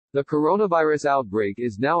The coronavirus outbreak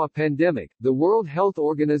is now a pandemic, the World Health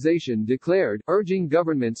Organization declared, urging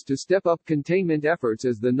governments to step up containment efforts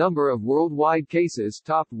as the number of worldwide cases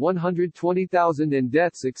topped 120,000 and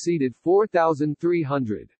deaths exceeded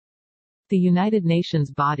 4,300. The United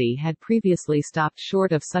Nations body had previously stopped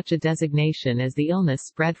short of such a designation as the illness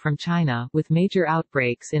spread from China, with major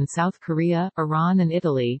outbreaks in South Korea, Iran and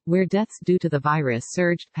Italy, where deaths due to the virus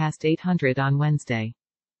surged past 800 on Wednesday.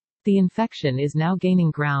 The infection is now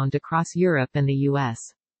gaining ground across Europe and the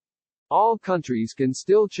U.S. All countries can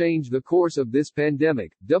still change the course of this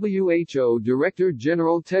pandemic, WHO Director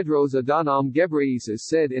General Tedros Adhanom Ghebreyesus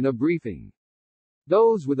said in a briefing.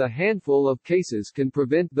 Those with a handful of cases can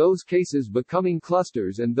prevent those cases becoming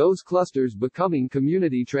clusters and those clusters becoming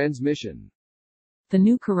community transmission. The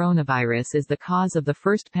new coronavirus is the cause of the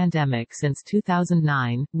first pandemic since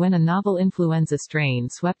 2009, when a novel influenza strain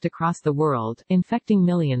swept across the world, infecting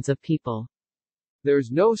millions of people. There's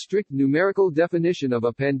no strict numerical definition of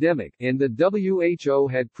a pandemic, and the WHO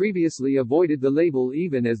had previously avoided the label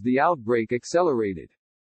even as the outbreak accelerated.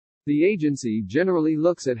 The agency generally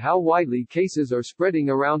looks at how widely cases are spreading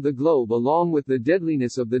around the globe along with the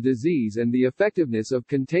deadliness of the disease and the effectiveness of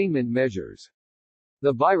containment measures.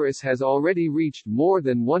 The virus has already reached more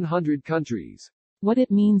than 100 countries. What it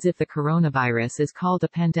means if the coronavirus is called a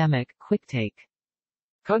pandemic, quick take.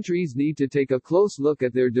 Countries need to take a close look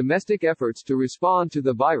at their domestic efforts to respond to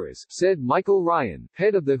the virus, said Michael Ryan,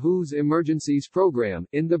 head of the WHO's Emergencies Program,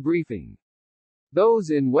 in the briefing. Those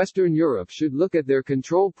in Western Europe should look at their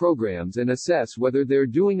control programs and assess whether they're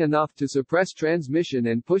doing enough to suppress transmission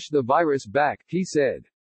and push the virus back, he said.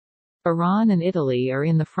 Iran and Italy are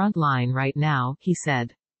in the front line right now, he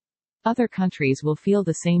said. Other countries will feel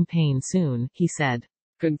the same pain soon, he said.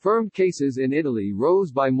 Confirmed cases in Italy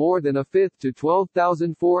rose by more than a fifth to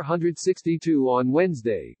 12,462 on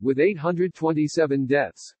Wednesday, with 827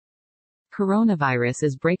 deaths. Coronavirus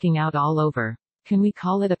is breaking out all over. Can we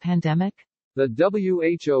call it a pandemic? The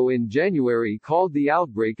WHO in January called the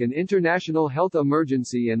outbreak an international health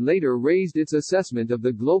emergency and later raised its assessment of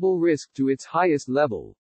the global risk to its highest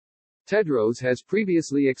level. Tedros has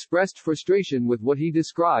previously expressed frustration with what he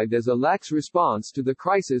described as a lax response to the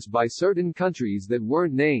crisis by certain countries that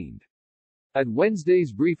weren't named. At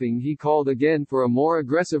Wednesday's briefing he called again for a more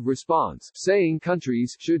aggressive response, saying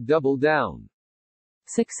countries should double down.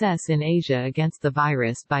 Success in Asia against the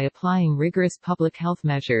virus by applying rigorous public health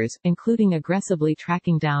measures, including aggressively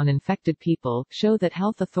tracking down infected people, show that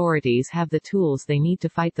health authorities have the tools they need to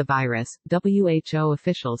fight the virus, WHO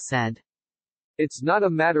officials said. It's not a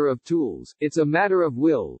matter of tools, it's a matter of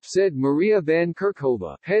will, said Maria van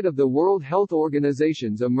Kerkhove, head of the World Health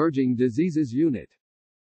Organization's Emerging Diseases Unit.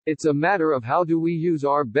 It's a matter of how do we use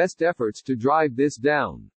our best efforts to drive this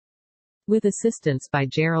down. With assistance by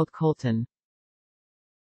Gerald Colton.